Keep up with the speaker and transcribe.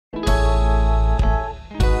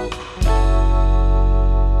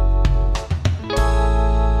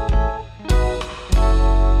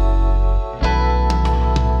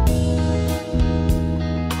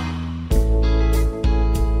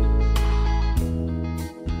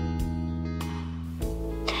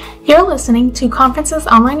You're listening to Conferences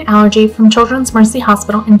Online Allergy from Children's Mercy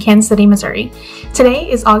Hospital in Kansas City, Missouri. Today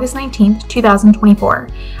is August 19th, 2024.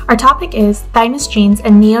 Our topic is Thymus genes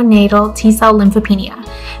and neonatal T-cell lymphopenia.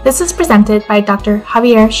 This is presented by Dr.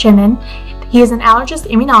 Javier Chinen. He is an allergist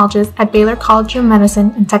immunologist at Baylor College of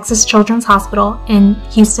Medicine and Texas Children's Hospital in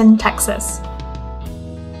Houston, Texas.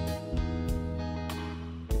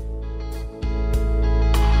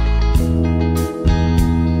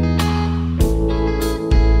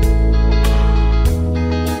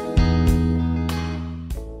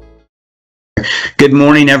 Good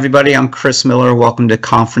morning, everybody. I'm Chris Miller. Welcome to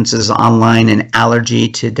Conferences Online in Allergy.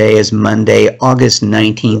 Today is Monday, August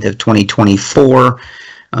 19th of 2024.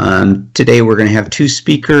 Today we're going to have two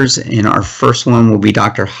speakers, and our first one will be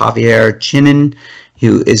Dr. Javier Chinen,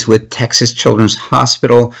 who is with Texas Children's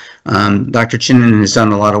Hospital. Dr. Chinen has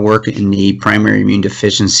done a lot of work in the primary immune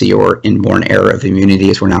deficiency, or inborn error of immunity,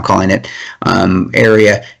 as we're now calling it,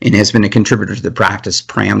 area, and has been a contributor to the practice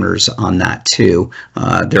parameters on that too.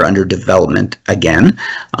 They're under development again,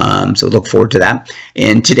 so look forward to that.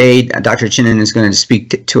 And today, Dr. Chinen is going to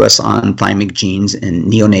speak to us on thymic genes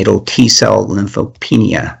and neonatal T-cell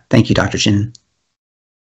lymphopenia. Thank you, Dr. Chinen.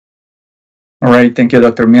 All right, thank you,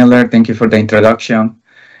 Dr. Miller. Thank you for the introduction.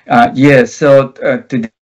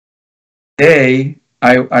 Today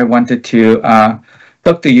I wanted to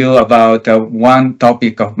talk to you about one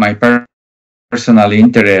topic of my personal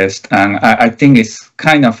interest, and I think it's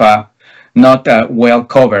kind of not well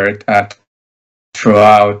covered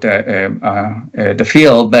throughout the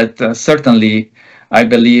field, but certainly I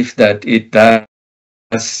believe that it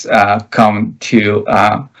does come to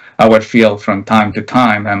our field from time to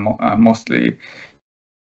time, and mostly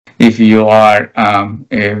if you are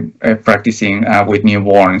practicing with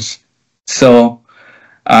newborns. So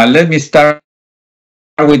let me start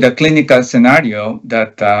with a clinical scenario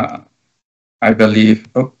that I believe.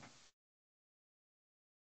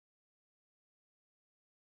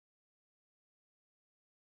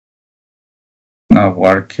 Not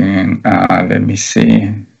working. Let me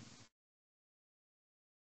see.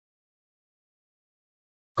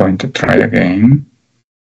 Going to try again.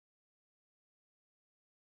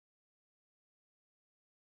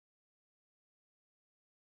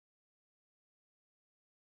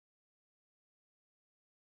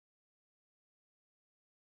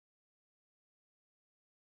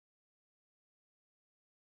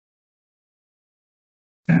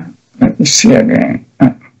 Yeah, let me see again.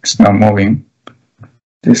 It's not moving.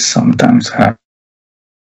 This sometimes happens.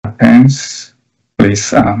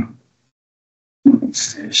 Please, let's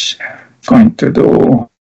see. Going to do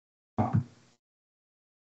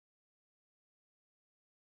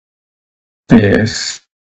this.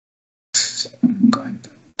 I'm going to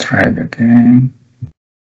try it again.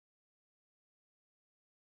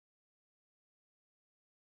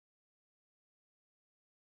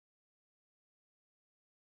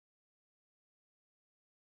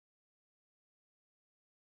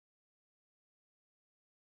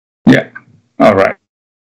 Yeah, all right.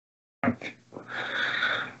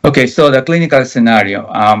 Okay, so the clinical scenario.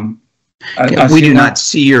 We do not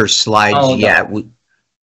see your slides yet.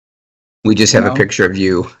 We just have a picture of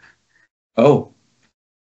you. Oh.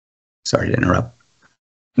 Sorry to interrupt.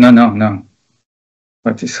 No.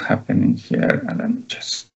 What is happening here? Let me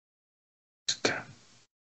just. You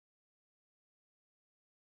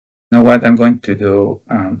know what? I'm going to do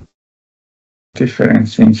different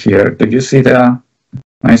thing here. Do you see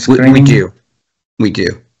my screen? We do.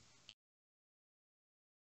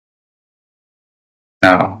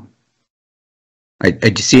 No. I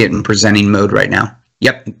see it in presenting mode right now.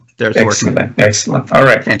 Yep, there's excellent, working. Excellent. All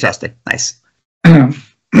right. Fantastic. Nice.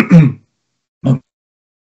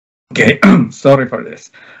 Okay. Sorry for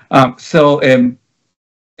this. The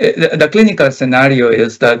clinical scenario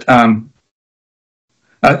is that,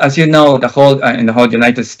 as you know, in the whole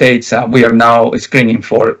United States, we are now screening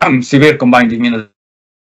for severe combined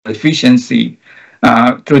immunodeficiency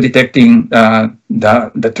through detecting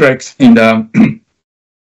the tracks in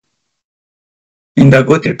the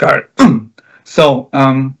Guthrie card.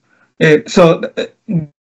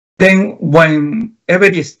 Then when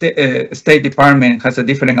every state department has a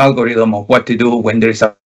different algorithm of what to do when there is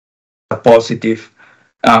a positive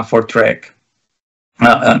for TREC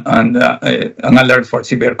and an alert for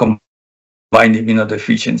severe combined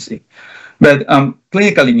immunodeficiency. But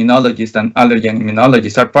clinical immunologists and allergen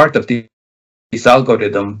immunologists are part of this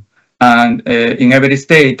algorithm, and in every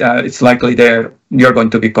state, it's likely you're going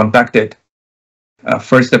to be contacted.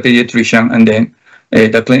 First the pediatrician, and then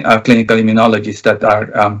the clinical immunologists that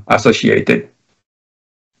are associated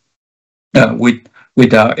with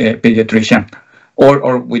a pediatrician.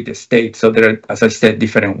 or with the state. So there are, as I said,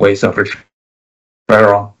 different ways of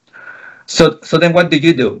referral. So then what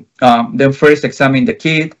do? Then first examine the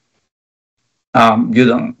kid. You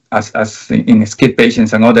don't, as in SCID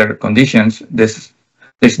patients and other conditions, there's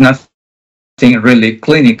nothing really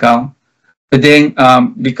clinical. But then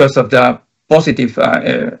because of the positive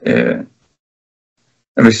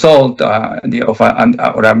result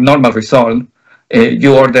or abnormal result,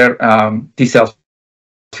 you order T-cell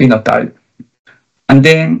phenotype. And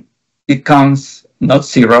then it counts not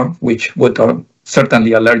 0, which would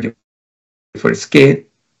certainly alert you for SCID,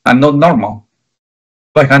 and not normal,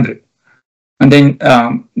 500. And then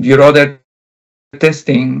your other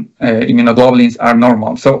testing immunoglobulins are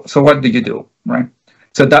normal. So what do, right?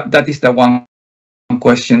 So that is the one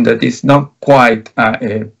question that is not quite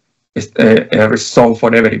a result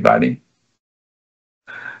for everybody.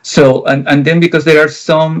 So and then because there are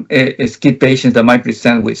some SCID patients that might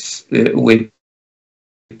present with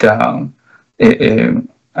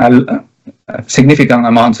significant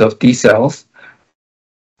amounts of T cells,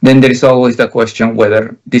 then there is always the question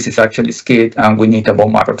whether this is actually SCID and we need a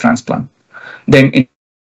bone marrow transplant. Then in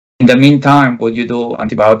the meantime, would you do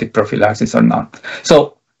antibiotic prophylaxis or not?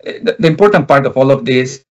 So the important part of all of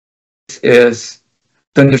this is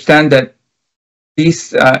to understand that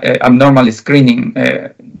this abnormal screening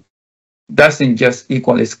doesn't just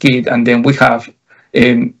equal SCID, and then we have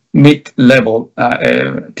mid-level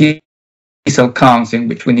T-cell counts in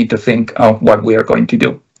which we need to think of what we are going to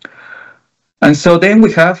do. And so then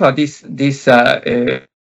we have this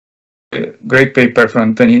great paper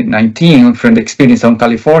from 2019 from the Experience on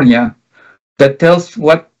California that tells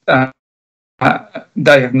what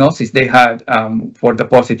diagnosis they had for the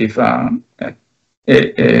positive or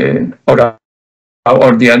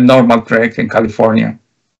the abnormal correct in California.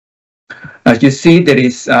 As you see,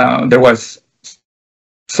 there was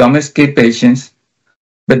some SCID patients,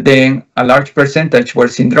 but then a large percentage were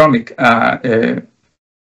syndromic.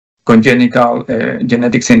 Congenital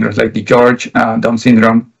genetic syndromes like the George, Down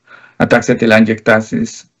syndrome, ataxia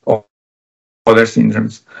telangiectasis, or other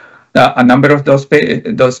syndromes. A number of those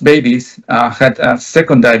babies had a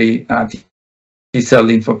secondary T-cell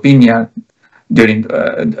lymphopenia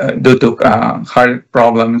due to heart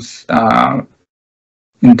problems,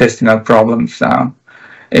 intestinal problems,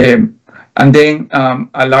 and then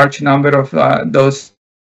a large number of those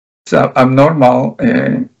abnormal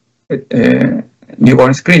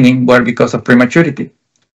newborn screening were because of prematurity.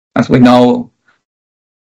 As we know,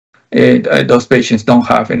 those patients don't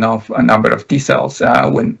have enough number of T cells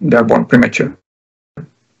when they're born premature.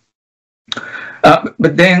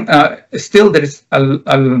 But then still there is a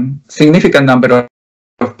significant number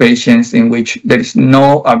of patients in which there is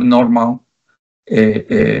no abnormal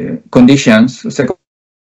conditions,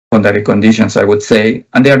 secondary conditions, I would say,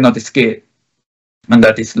 and they are not SCID. And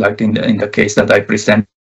that is like in the case that I presented.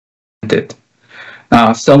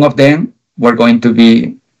 Some of them were going to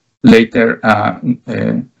be later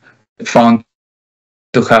found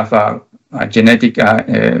to have a genetic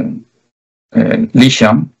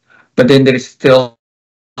lesion, but then there is still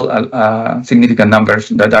significant numbers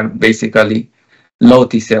that are basically low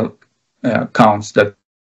T cell counts that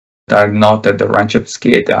are not at the range of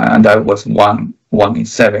SCID, and that was one in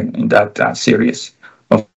 7 in that series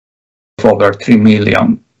of over 3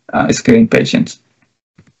 million screening patients.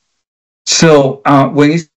 So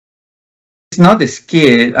when it's not a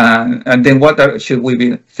SCID, and then what should we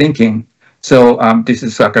be thinking? So this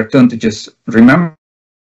is a cartoon to just remember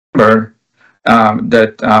that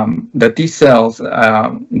the T cells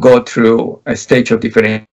go through a stage of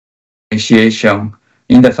differentiation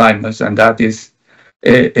in the thymus, and that is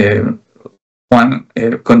one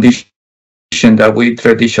condition that we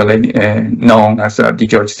traditionally known as the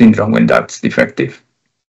George syndrome when that's defective.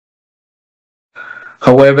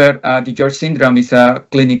 However, the George syndrome is a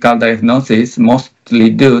clinical diagnosis mostly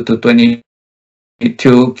due to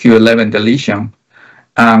 22q11 deletion.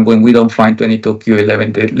 And when we don't find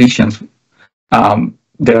 22q11 deletions,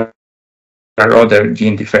 there are other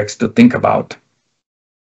gene defects to think about.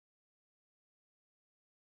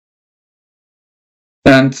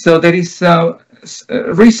 And so there is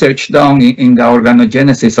research done in the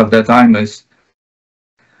organogenesis of the thymus,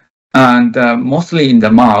 and mostly in the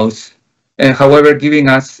mouse. However, giving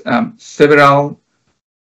us several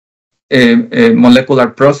molecular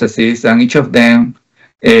processes, and each of them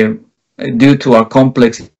due to a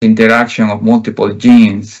complex interaction of multiple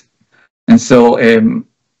genes. And so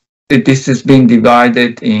this is being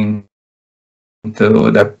divided into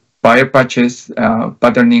the Bayer patches,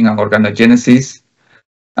 patterning and organogenesis,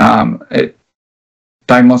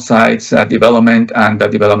 thymocytes development, and the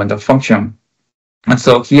development of function. And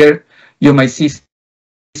so here you might see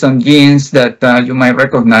some genes that you might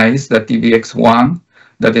recognize, the TBX1,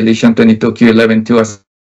 the deletion 22q11.2 as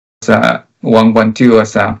 112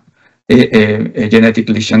 as a genetic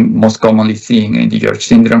lesion most commonly seen in the George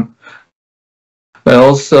syndrome. But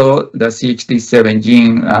also the CHD7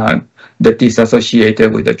 gene that is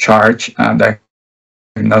associated with the charge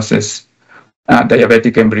diagnosis,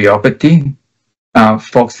 diabetic embryopathy,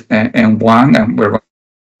 FOXN1, and we're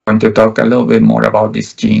going to talk a little bit more about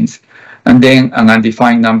these genes. And then an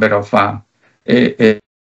undefined number of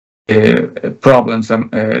problems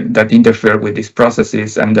that interfere with these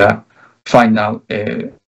processes and the final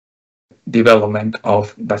development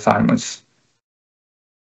of the thymus.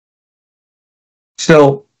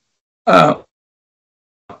 So,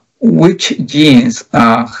 which genes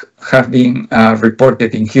have been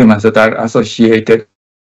reported in humans that are associated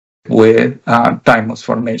with thymus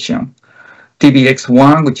formation?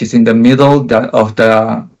 TBX1, which is in the middle of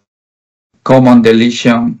the common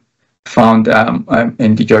deletion found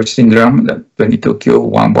in the George syndrome, the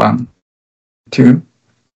 22q11.2.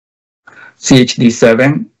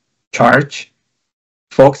 CHD7, charge.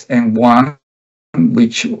 FOXN1,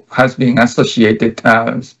 which has been associated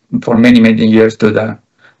for many, many years to the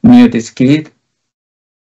mutis kid.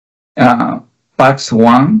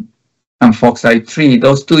 PAX1 and FOXI3,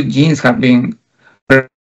 those two genes have been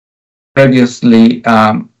previously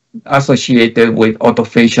associated with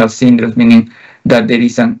autophagial syndrome, meaning that there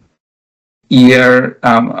is an ear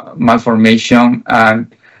malformation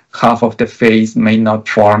and half of the face may not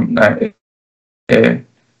form the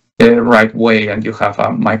right way, and you have a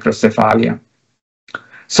microcephalia.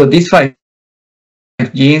 So these 5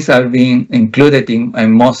 genes are being included in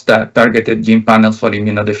most targeted gene panels for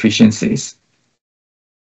immunodeficiencies.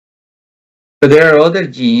 But there are other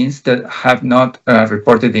genes that have not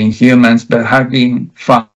reported in humans, but have been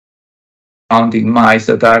found in mice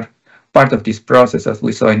that are part of this process, as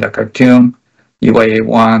we saw in the cartoon,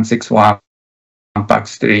 UYA1, 6-1,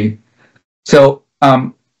 PAX3. So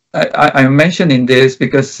I'm mentioning this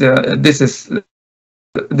because this is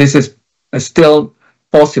still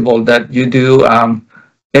possible that you do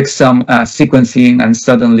exome sequencing and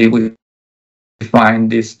suddenly we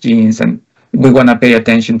find these genes, and we want to pay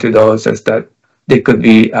attention to those as that they could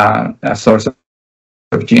be a source of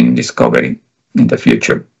gene discovery in the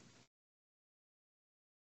future.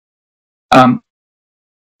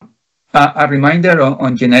 A reminder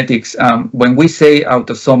on genetics, when we say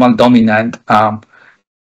autosomal dominant,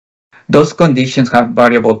 those conditions have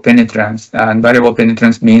variable penetrance, and variable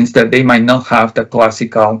penetrance means that they might not have the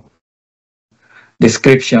classical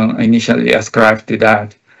description initially ascribed to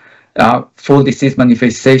that. Full disease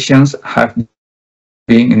manifestations have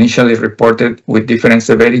been initially reported with different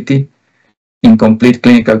severity, incomplete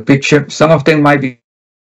clinical picture. Some of them might be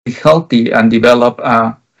healthy and develop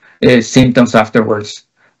symptoms afterwards.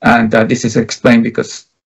 And this is explained because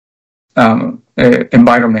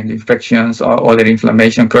environment, infections, or other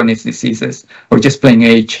inflammation, chronic diseases, or just plain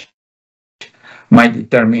age might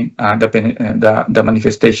determine the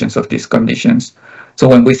manifestations of these conditions. So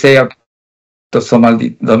when we say autosomal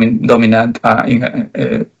dominant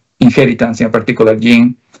inheritance in a particular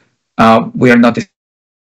gene, we are not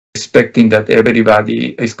expecting that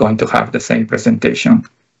everybody is going to have the same presentation.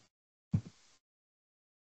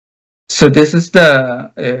 So this is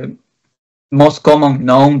the most common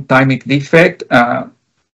known thymic defect,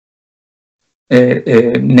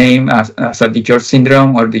 named as a DiGeorge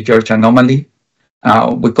syndrome or DiGeorge anomaly.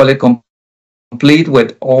 We call it complete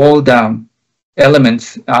with all the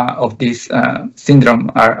elements of this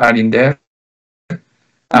syndrome are in there.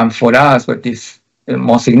 And for us, what is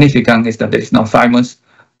most significant is that there is no thymus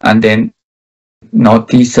and then no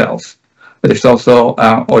T cells. But there's also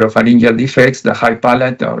oropharyngeal defects, the high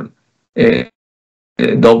palate or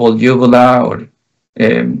double uvula, or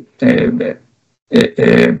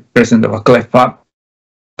presence of a cleft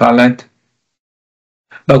palate.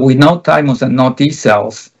 But with no thymus and no T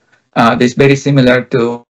cells, this is very similar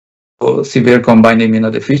to severe combined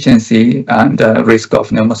immunodeficiency and risk of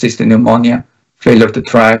pneumocystic pneumonia, failure to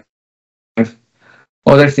thrive.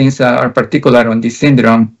 Other things that are particular on this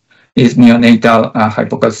syndrome is neonatal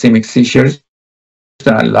hypocalcemic seizures,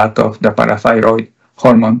 the lack of the parathyroid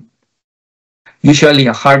hormone. Usually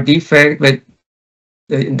a heart defect, but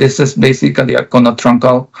this is basically a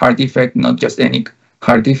conotruncal heart defect, not just any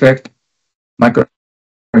heart defect.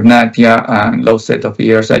 Micrognathia and low set of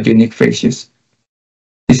ears are unique phases.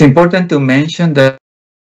 It's important to mention that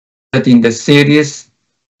in the series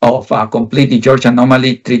of complete DiGeorge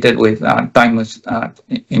anomaly treated with thymus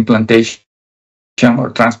implantation or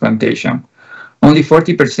transplantation, only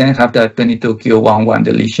 40% have the 22q11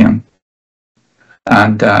 deletion.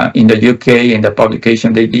 And in the UK, in the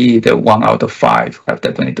publication, they did 1 out of 5 have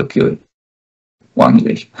the 22q1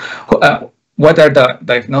 deletion. What are the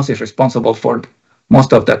diagnoses responsible for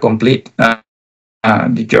most of the complete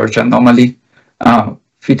DiGeorge anomaly?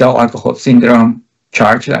 Fetal alcohol syndrome,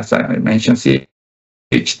 charge, as I mentioned, D7,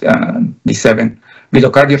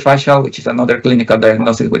 bilocardiofacial, which is another clinical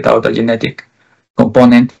diagnosis without a genetic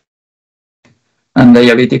component, and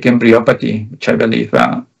diabetic embryopathy, which I believe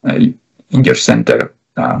in your center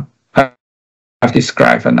have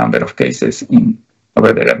described a number of cases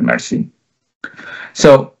over there at Mercy.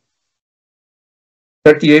 So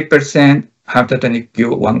 38% have the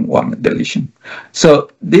 22q11 deletion. So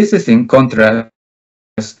this is in contrast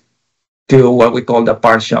to what we call the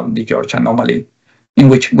partial DiGeorge anomaly, in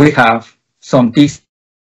which we have some T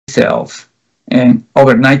cells, and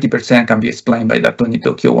over 90% can be explained by the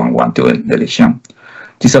 22q11 deletion.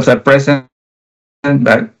 T cells are present,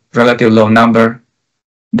 but relatively low number.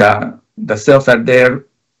 The cells are there,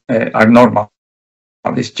 are normal.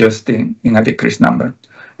 It's just in a decreased number.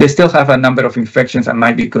 They still have a number of infections and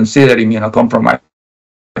might be considered immunocompromised,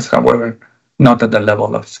 however, not at the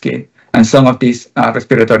level of skin. And some of these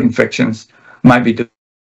respiratory infections might be due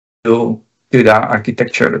to the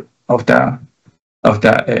architecture of the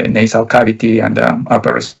nasal cavity and the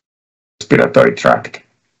upper respiratory tract.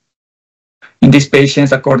 In these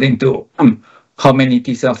patients, according to how many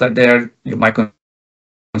T cells are there, you might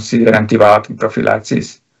consider antibiotic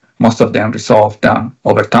prophylaxis. Most of them resolved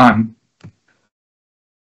over time.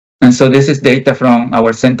 And so this is data from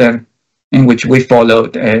our center in which we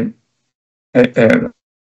followed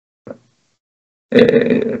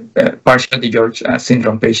partial DiGeorge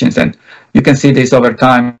syndrome patients. And you can see this over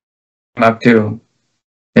time, up to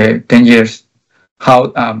 10 years,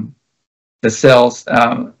 how the cells,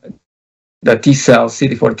 the T cells,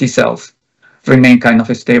 CD4 T cells, remain kind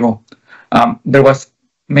of stable. There was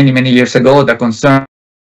many years ago the concern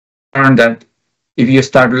that if you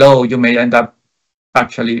start low, you may end up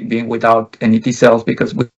actually being without any T cells,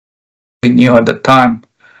 because we knew at the time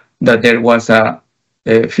that there was a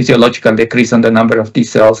physiological decrease on the number of T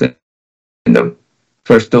cells in the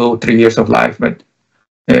first 2 or 3 years of life. But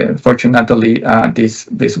fortunately, this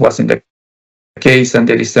wasn't the case, and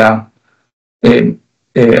there is a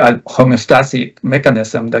homeostatic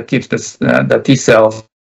mechanism that keeps the T cells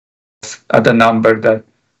at a number that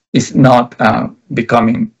is not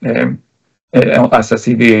becoming as a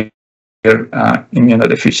severe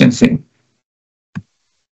immunodeficiency.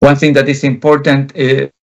 One thing that is important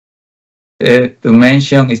to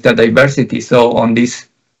mention is the diversity. So on these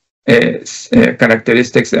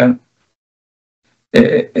characteristics of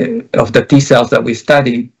the T cells that we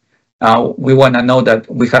study, we want to know that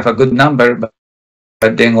we have a good number, but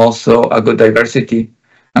then also a good diversity.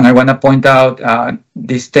 And I want to point out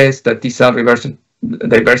this test, the T cell diversity,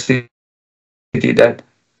 that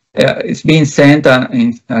is being sent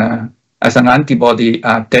as an antibody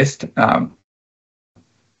test. But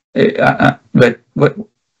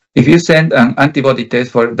if you send an antibody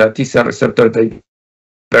test for the T cell receptor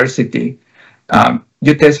diversity,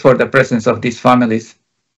 you test for the presence of these families,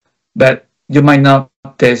 but you might not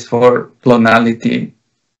test for clonality.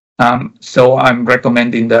 So I'm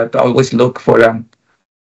recommending that always look for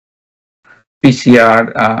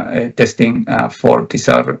PCR testing for T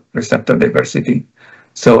cell receptor diversity.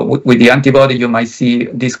 So with the antibody, you might see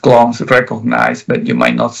these clones recognized, but you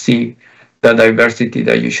might not see the diversity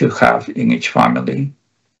that you should have in each family.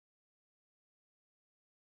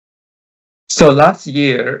 So last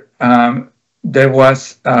year, there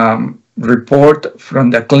was a report from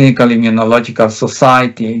the Clinical Immunological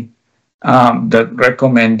Society that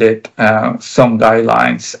recommended some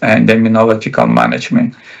guidelines and immunological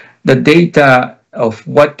management. The data of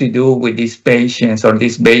what to do with these patients or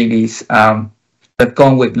these babies that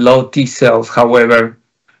come with low T cells, however,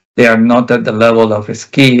 they are not at the level of a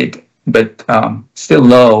SCID, but still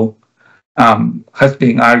low, has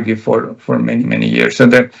been argued for many years. So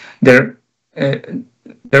there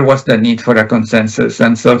was the need for a consensus,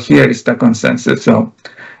 and so here is the consensus. So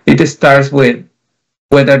it starts with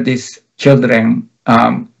whether these children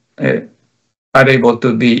are able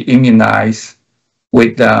to be immunized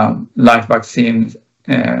with live vaccines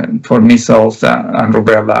for measles and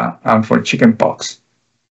rubella and for chickenpox.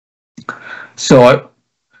 So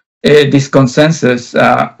this consensus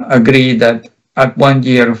agreed that at 1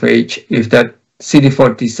 year of age, if that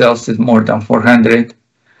CD4 T cells is more than 400,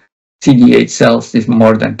 CD8 cells is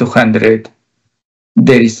more than 200,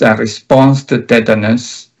 there is a response to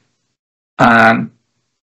tetanus, and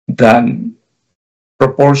the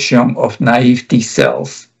proportion of naive T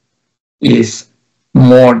cells is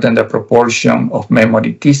more than the proportion of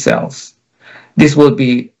memory T cells. this will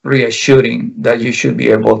be reassuring that you should be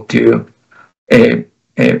able to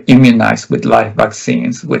immunize with live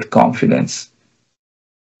vaccines with confidence.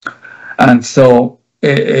 And so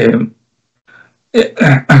this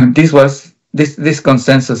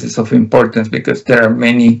consensus is of importance because there are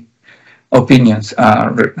many opinions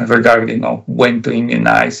regarding when to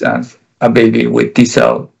immunize a baby with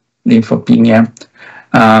T-cell lymphopenia.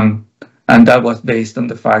 And that was based on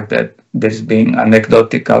the fact that there's been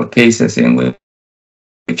anecdotal cases in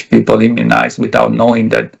which people immunized without knowing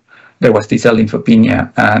that there was T-cell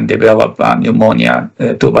lymphopenia and developed pneumonia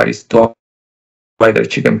to either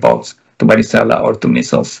chickenpox, to varicella, or to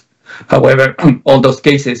measles. However, all those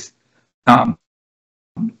cases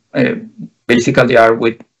basically are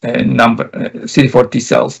with number CD4 T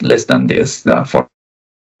cells less than this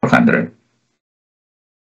 400.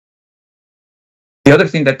 The other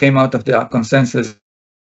thing that came out of the consensus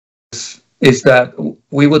is that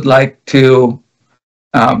we would like to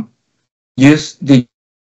use the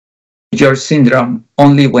George syndrome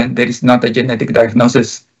only when there is not a genetic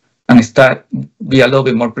diagnosis, and be a little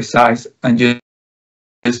bit more precise and use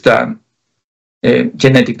the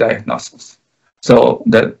genetic diagnosis. So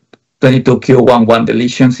the 22q11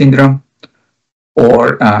 deletion syndrome,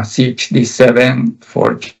 or CHD7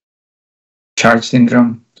 for Charge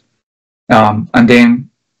syndrome, and then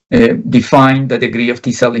define the degree of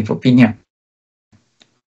T-cell lymphopenia.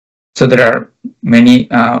 So there are many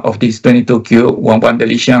of these 22q11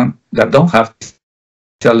 deletion that don't have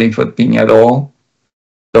T-cell lymphopenia at all.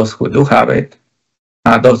 Those who do have it,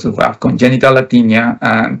 those who have congenital leukemia,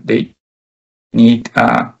 and they need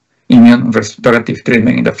immune restorative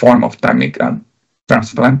treatment in the form of thymic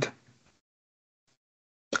transplant.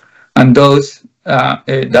 And those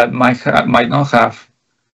that might not have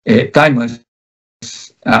thymus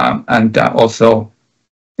and also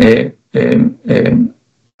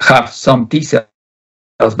have some T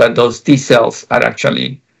cells, but those T cells are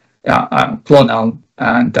actually clonal,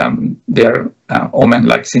 and they're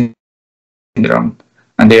Omen-like syndrome,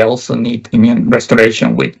 and they also need immune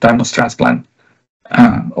restoration with thymus transplant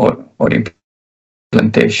or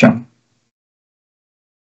implantation.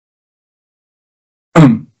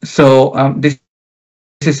 So this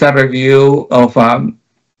is a review of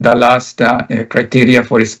the last criteria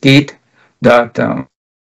for SCID that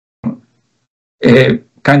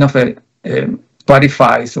kind of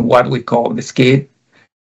clarifies what we call the SCID.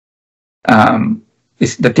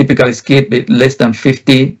 It's the typical SCID with less than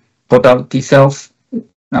 50 total T cells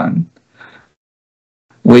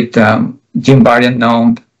with gene variant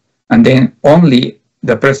known, and then only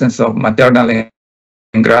the presence of maternal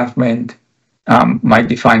engraftment might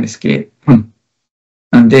define SCID.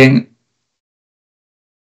 And then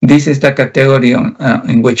this is the category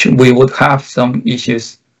in which we would have some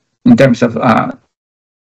issues in terms of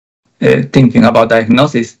thinking about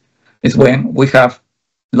diagnosis, is when we have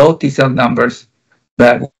low T cell numbers,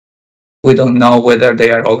 but we don't know whether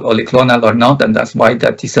they are polyclonal or not, and that's why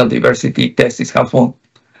the T cell diversity test is helpful.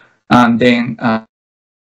 And then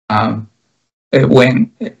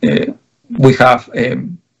when we have,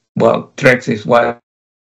 well, TREX is what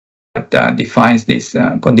defines this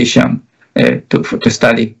condition to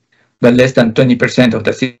study, but less than 20% of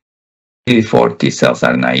the CD4 T cells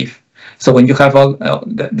are naive. So when you have all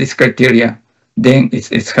this criteria, then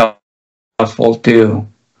it's helpful to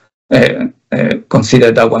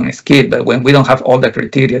consider that one as SCID. But when we don't have all the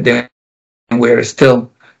criteria, then we're still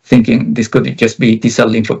thinking this could just be T-cell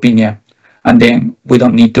lymphopenia, and then we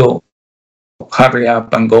don't need to hurry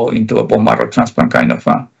up and go into a bone marrow transplant kind of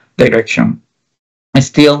direction. And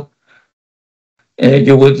still,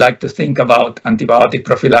 you would like to think about antibiotic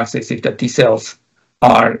prophylaxis if the T cells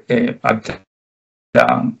are at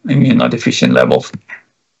immunodeficient levels.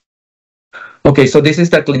 Okay, so this is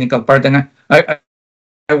the clinical part, and I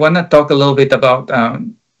want to talk a little bit about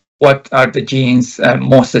what are the genes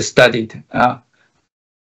most studied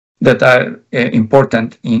that are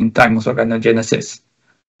important in thymus organogenesis.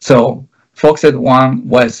 So FOXET1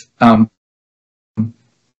 was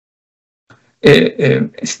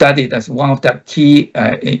studied as one of the key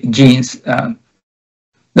genes that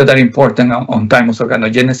are important on thymus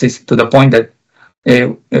organogenesis, to the point that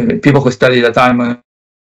people who study the thymus,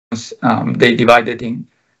 they divided in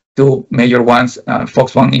two major ones,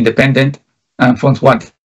 FOX1 independent and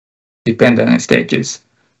FOX1 dependent stages.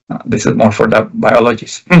 This is more for the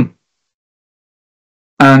biologists.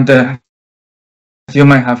 And you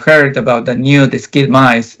might have heard about the new SCID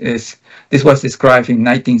mice. This was described in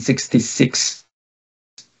 1966,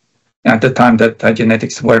 at the time that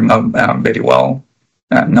genetics were not very well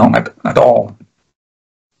known at all.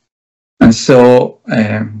 And so,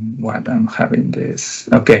 what I'm having this,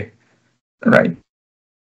 okay. right,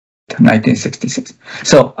 1966.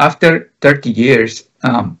 So after 30 years,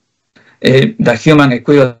 the human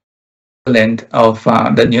equivalent of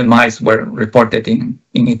the new mice were reported in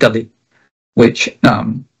Italy, which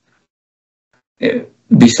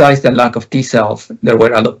besides the lack of T cells, there were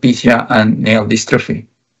alopecia and nail dystrophy.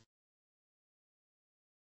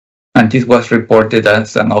 And this was reported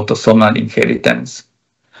as an autosomal inheritance.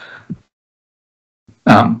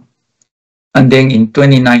 And then in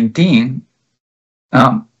 2019,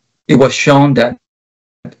 it was shown that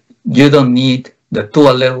you don't need the two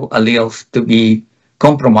alleles to be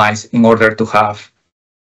compromised in order to have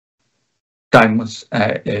Thymus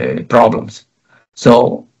problems.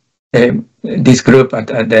 So this group at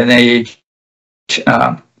the NIH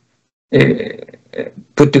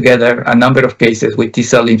put together a number of cases with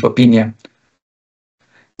T-cell lymphopenia,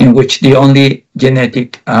 in which the only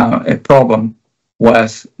genetic problem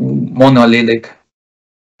was monoallelic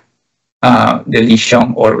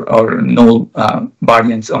deletion or null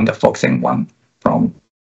variants on the FOXN1 problem.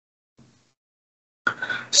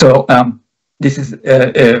 So this is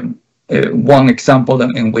one example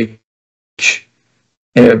in which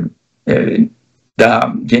the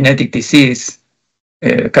genetic disease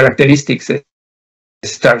characteristics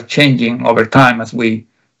start changing over time as we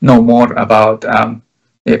know more about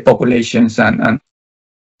populations and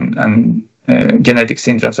genetic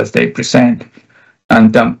syndromes as they present.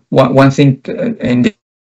 And one thing in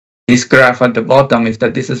this graph at the bottom is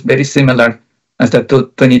that this is very similar as the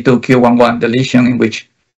 22q11 deletion, in which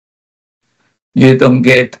you don't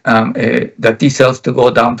get the T cells to go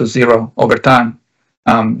down to zero over time.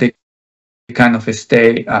 They kind of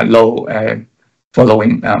stay low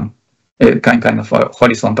following a kind of a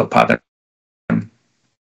horizontal pattern.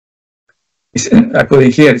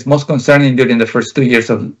 According here, it's most concerning during the first 2 years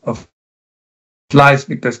of life,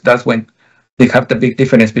 because that's when they have the big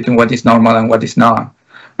difference between what is normal and what is not.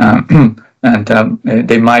 And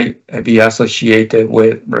they might be associated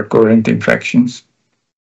with recurrent infections.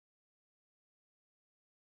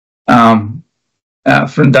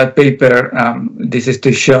 From that paper, this is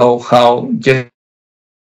to show how just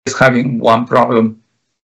having one problem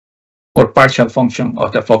or partial function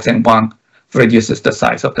of the FOXN1 reduces the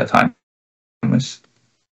size of the thymus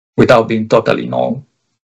without being totally null.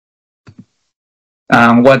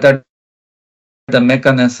 What are the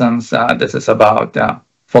mechanisms? This is about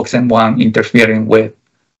FOXN1 interfering with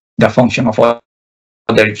the function of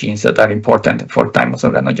other genes that are important for thymus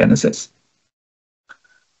organogenesis.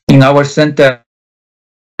 In our center,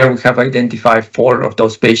 we have identified 4 of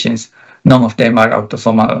those patients. None of them are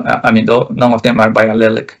autosomal, none of them are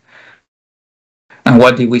biallelic. And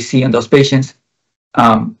what did we see in those patients?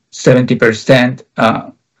 70%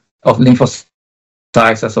 of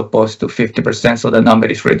lymphocytes as opposed to 50%, so the number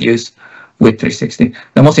is reduced with 360.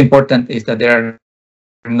 The most important is that there are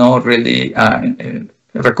no really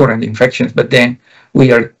recurrent infections, but then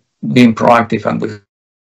we are being proactive and we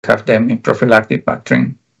have them in prophylactic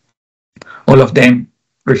monitoring. All of them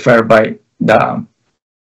referred by the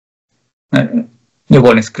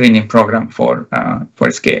newborn screening program for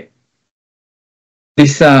SCARE.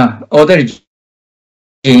 This other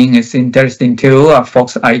gene is interesting too,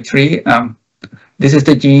 FOXI3. This is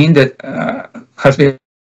the gene that has been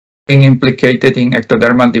implicated in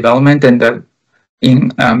ectodermal development, and that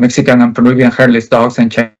in Mexican and Peruvian hairless dogs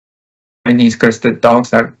and Chinese crested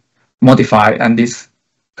dogs are modified, and this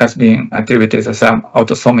has been attributed as an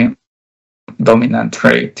autosomal dominant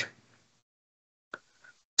trait.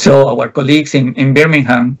 So our colleagues in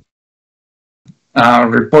Birmingham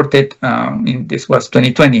reported, this was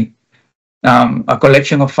 2020, a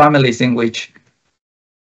collection of families in which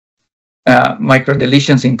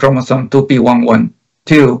microdeletions in chromosome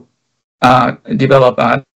 2p112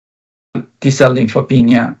 develop T-cell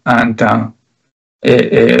lymphopenia and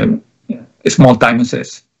small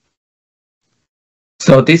thymuses.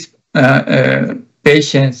 So these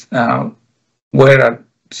patients were at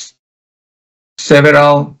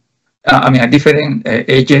several, at different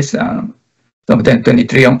ages, some of them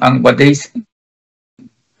 23, and what they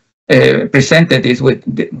presented is with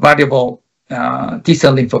variable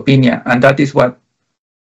T-cell lymphopenia, and that is what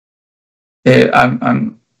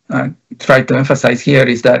I'm trying to emphasize here,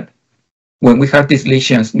 is that when we have these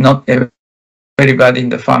lesions, not everybody in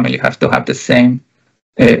the family has to have the same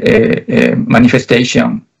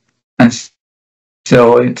manifestation, and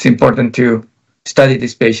so it's important to study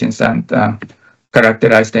these patients and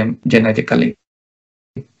characterize them genetically.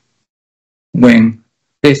 When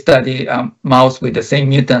they study mouse with the same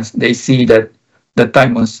mutants, they see that the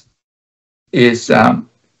thymus is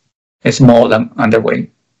small and underweight.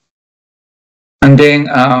 And then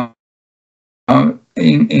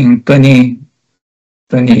in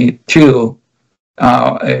 2022,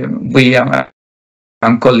 we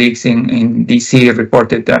and colleagues in DC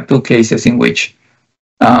reported 2 cases in which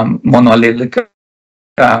monoallelic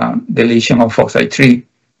deletion of FOXI3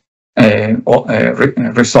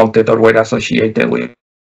 resulted or were associated with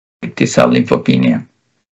T-cell lymphopenia.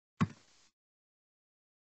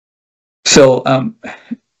 So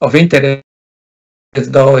of interest,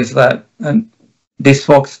 though, is that this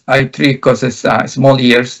FOXI3 causes small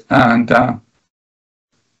ears and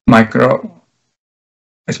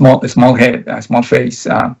small head, small face,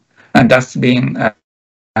 and that's being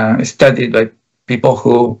studied by people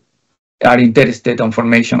who are interested in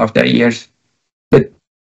formation of the ears. But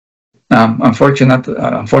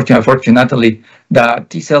unfortunately, the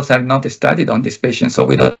T cells are not studied on this patient, so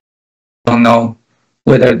we don't know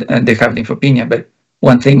whether they have lymphopenia. But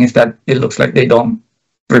one thing is that it looks like they don't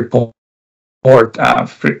report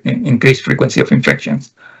increased frequency of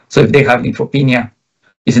infections. So if they have lymphopenia,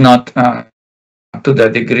 it's not to the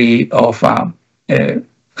degree of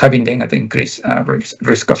having them at increased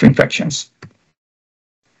risk of infections.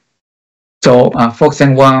 So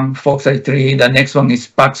FOXN1, FOXI3, the next one is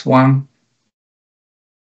PAX1.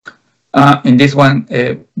 In this one,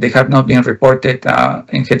 they have not been reported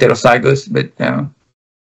in heterozygous, but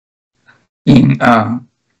in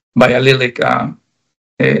biallelic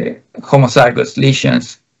homozygous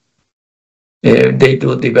lesions, they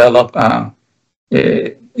do develop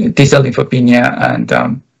T-cell lymphopenia, and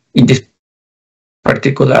in this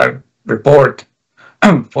particular report,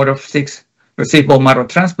 4 of 6 received bone marrow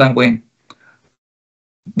transplant when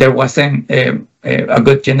there wasn't a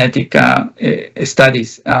good genetic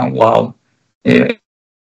studies, while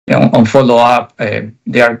on follow-up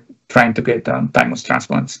they are trying to get Thymus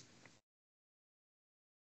transplants.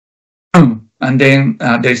 And then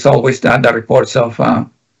there's always the reports of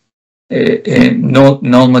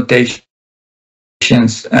null mutations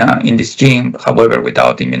in this gene, however,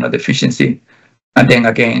 without immunodeficiency. And then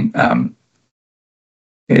again,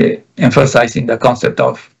 emphasizing the concept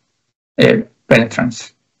of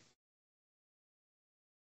penetrance.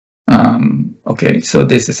 Okay, so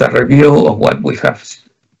this is a review of what we have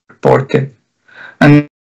reported. And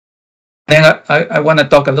then I want to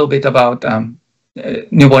talk a little bit about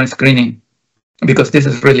newborn screening, because this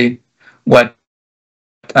is really what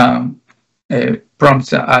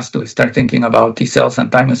prompts us to start thinking about T cells and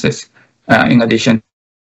thymuses in addition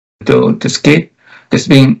to SCID. There's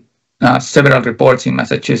been several reports in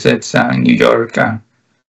Massachusetts, New York,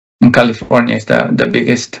 in California is the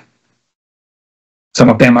biggest. Some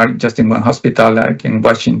of them are just in one hospital, like in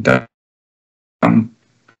Washington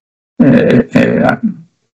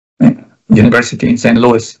University in St.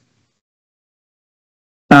 Louis.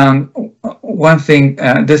 One thing,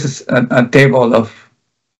 this is a table of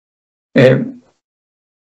the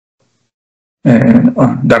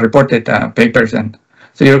reported papers, and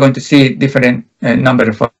so you're going to see different number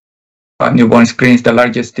of newborn screens, the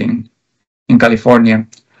largest in California,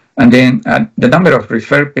 and then the number of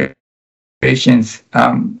referred patients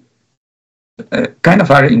kind of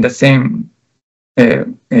are in the same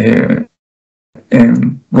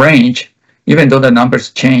range, even though the numbers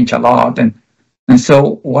change a lot. And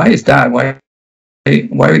so why is that? Why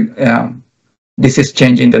this is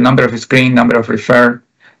changing? The number of screen, number of refer,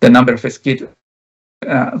 the number of SCID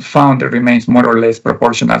found remains more or less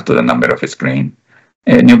proportional to the number of screen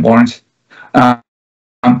newborns.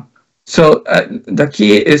 So the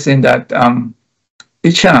key is in that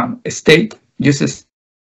each state uses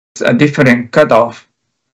a different cutoff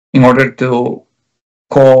in order to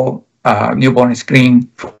call newborn screen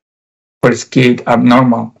for SCID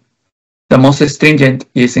abnormal. The most stringent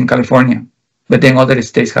is in California, but then other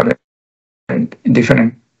states have it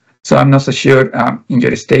different. So I'm not so sure in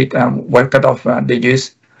your state what cutoff they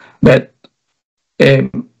use, but the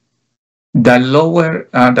lower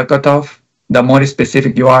the cutoff, the more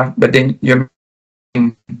specific you are, but then you're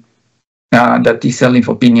the T-cell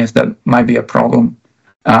lymphopenias that might be a problem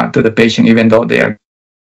to the patient, even though they are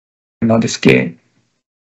not SCID.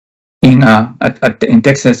 In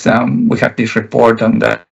Texas, we have this report on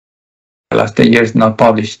the last 10 years not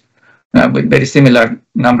published with very similar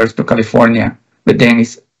numbers to California, but then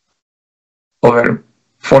it's over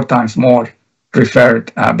 4 times more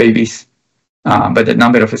referred babies, but the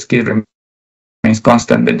number of SCID remains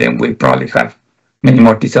constant, but then we probably have many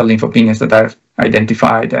more T-cell lymphopenias that are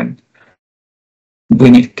identified and we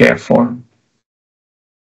need care for.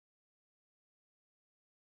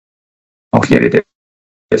 Oh, here it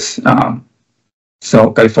is.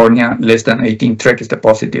 So California, less than 18 TREC is the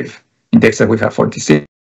positive. In Texas, we have 46.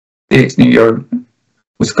 New York,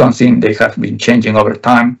 Wisconsin, they have been changing over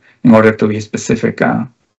time. in order to be specific.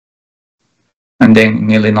 And then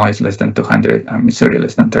in Illinois, less than 200, and Missouri,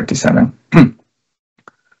 less than 37.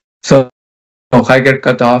 So higher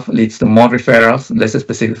cutoff leads to more referrals, less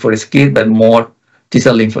specific for SCID, but more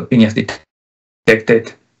T-cell lymphopenias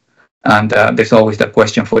detected. And there's always the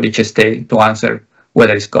question for each state to answer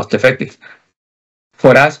whether it's cost effective.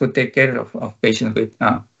 For us who take care of patients with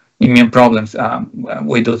immune problems,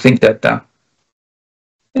 we do think that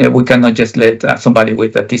we cannot just let somebody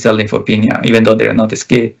with a T-cell lymphopenia, even though they're not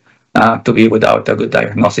SCID, to be without a good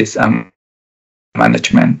diagnosis and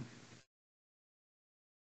management.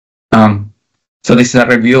 So this is a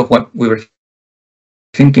review of what we were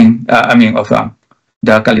thinking, of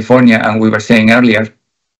the California, and we were saying earlier,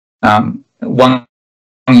 1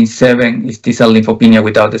 in 7 is T-cell lymphopenia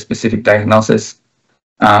without a specific diagnosis.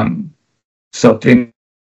 So 3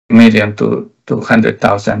 million to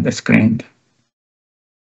 200,000 screened.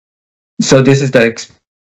 So this is the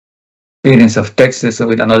experience of Texas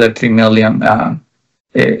with another 3 million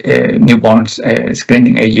newborns screened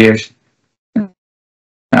in 8 years.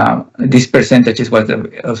 This percentage is what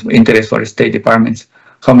of interest for state departments.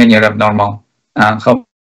 How many are abnormal? How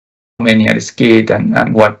many are SCID?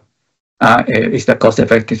 And what is the cost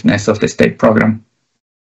effectiveness of the state program?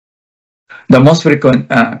 The most frequent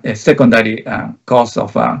secondary cause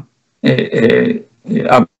of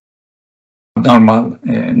abnormal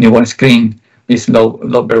newborn screen is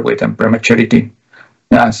low birth weight and prematurity.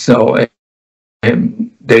 So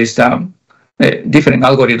there is a different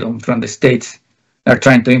algorithm from the states are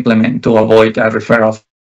trying to implement to avoid referrals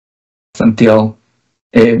until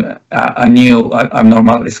a new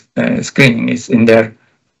abnormal screening is in there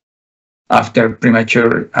after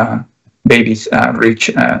premature babies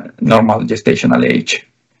reach normal gestational age.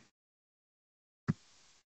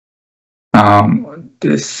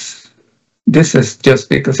 This is just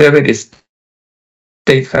because every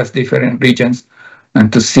state has different regions,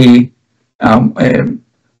 and to see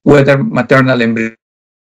whether maternal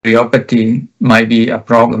embryopathy might be a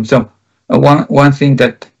problem. So one thing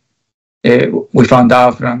that we found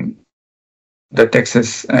out from the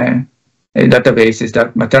Texas database is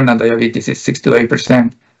that maternal diabetes is 6 to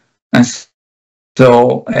 8%, and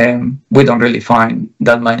so we don't really find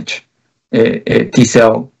that much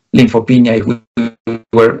T-cell lymphopenia if we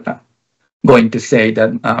were going to say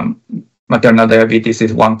that maternal diabetes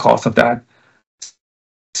is one cause of that.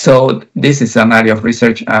 So this is an area of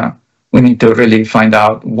research. We need to really find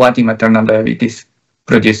out what in maternal diabetes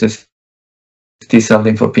produces T-cell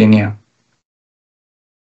lymphopenia.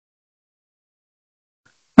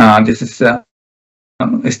 This is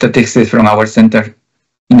statistics from our center.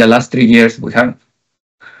 In the last 3 years, we have,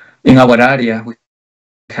 in our area, we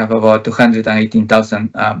have about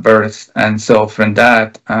 218,000 births. And so from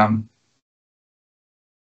that,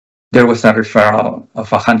 there was a referral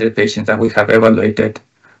of 100 patients that we have evaluated.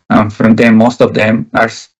 From them, most of them are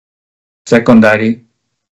secondary,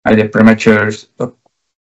 either prematures,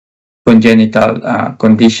 congenital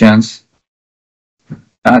conditions,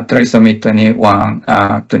 trisomy 21,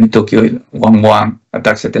 22q11,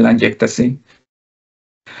 ataxia-telangiectasia.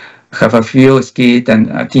 Have a few SCID and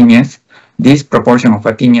athemias. This proportion of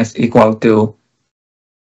athemias equal to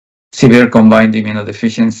severe combined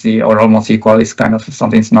immunodeficiency or almost equal is kind of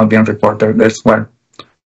something that's not being reported elsewhere.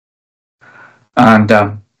 And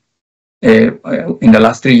in the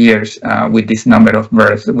last 3 years, with this number of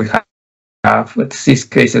births, we have 6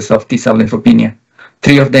 cases of T-cell lymphopenia.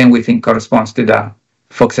 3 of them we think corresponds to the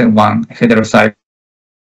FOXL1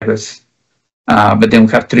 heterozygous, but then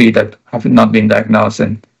we have 3 that have not been diagnosed,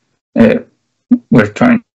 and we're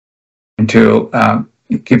trying to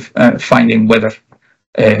keep finding whether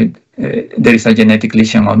there is a genetic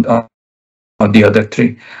lesion on the other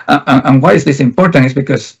 3. And why is this important is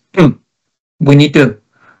because we need to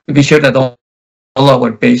be sure that all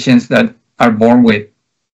our patients that are born with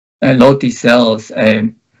low T cells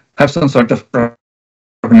have some sort of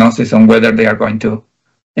prognosis on whether they are going to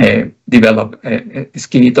develop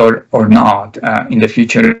SCID or not in the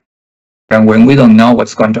future. And when we don't know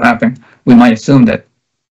what's going to happen, we might assume that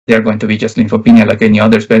they're going to be just lymphopenia like any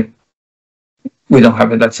others, but we don't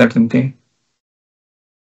have that certainty.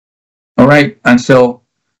 All right, and so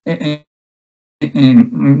in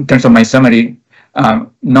terms of my summary,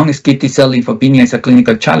 non-SCID T-cell lymphopenia is a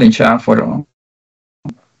clinical challenge for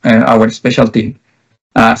our specialty.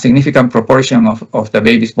 A significant proportion of the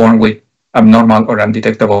babies born with abnormal or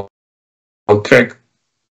undetectable TREG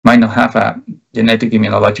might not have a genetic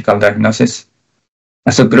immunological diagnosis.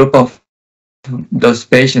 As a group of those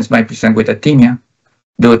patients might present with athemia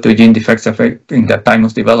due to gene defects affecting the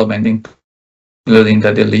thymus development, including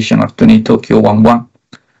the deletion of 22q11.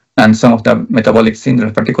 and some of the metabolic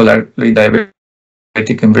syndromes, particularly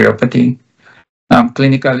diabetic embryopathy.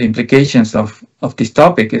 Clinical implications of this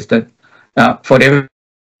topic is that for every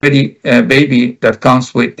baby that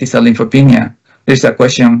comes with T-cell lymphopenia, there's a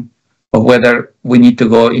question of whether we need to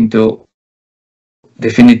go into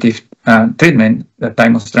definitive treatment, the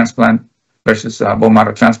Thymus transplant versus bone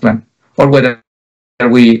marrow transplant, or whether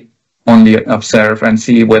we only observe and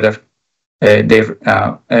see whether they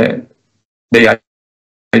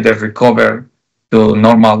either recover to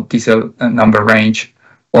normal T-cell number range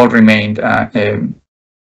or remained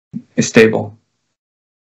stable.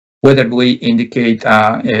 Whether we indicate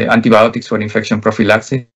antibiotics for infection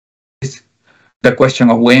prophylaxis, the question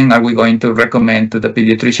of when are we going to recommend to the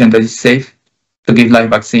pediatrician that it's safe to give live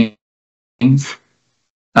vaccines,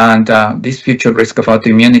 and this future risk of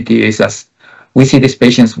autoimmunity is, as we see these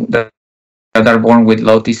patients that are born with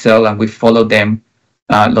low T-cell and we follow them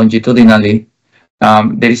longitudinally,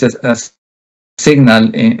 there is a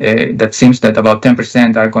signal that seems that about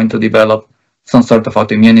 10% are going to develop some sort of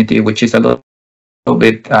autoimmunity, which is a little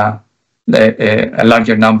bit a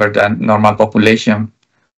larger number than normal population.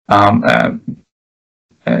 Half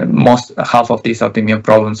of these autoimmune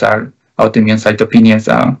problems are autoimmune cytopenias,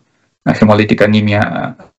 hemolytic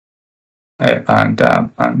anemia, and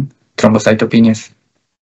thrombocytopenias.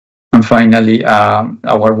 And finally,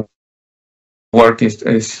 our work is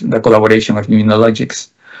the collaboration of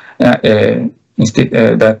immunologics, that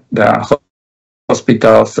the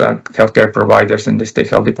hospitals, healthcare providers, and the state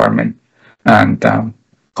health department, and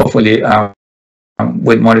hopefully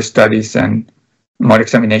with more studies and more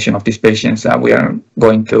examination of these patients, we are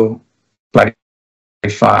going to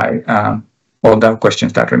clarify all the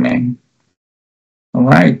questions that remain. All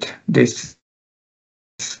right, this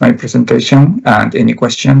is my presentation, and any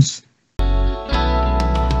questions?